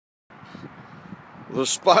The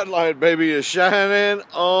spotlight, baby, is shining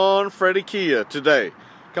on Fredy Kia today.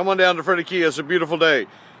 Come on down to Fredy Kia. It's a beautiful day.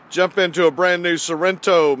 Jump into a brand new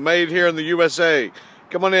Sorento made here in the USA.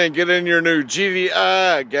 Come on in, get in your new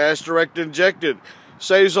GDI, gas direct injected.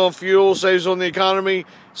 Saves on fuel, saves on the economy,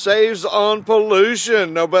 saves on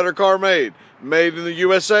pollution. No better car made. Made in the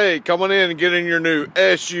USA. Come on in and get in your new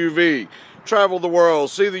SUV. Travel the world,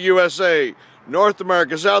 see the USA, North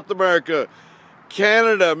America, South America,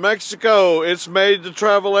 Canada, Mexico. It's made to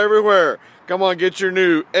travel everywhere. Come on, get your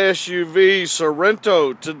new SUV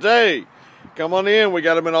Sorento today. Come on in. We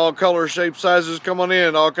got them in all colors, shapes, sizes. Come on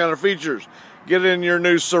in, all kind of features. Get in your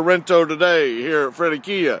new Sorento today here at Fredy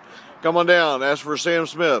Kia. Come on down. Ask for Sam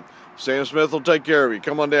Smith. Sam Smith will take care of you.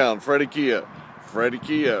 Come on down. Fredy Kia. Fredy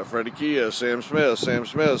Kia, Fredy Kia, Sam Smith, Sam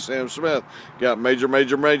Smith, Sam Smith. Got major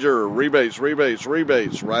rebates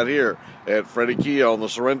right here at Fredy Kia on the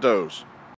Sorentos.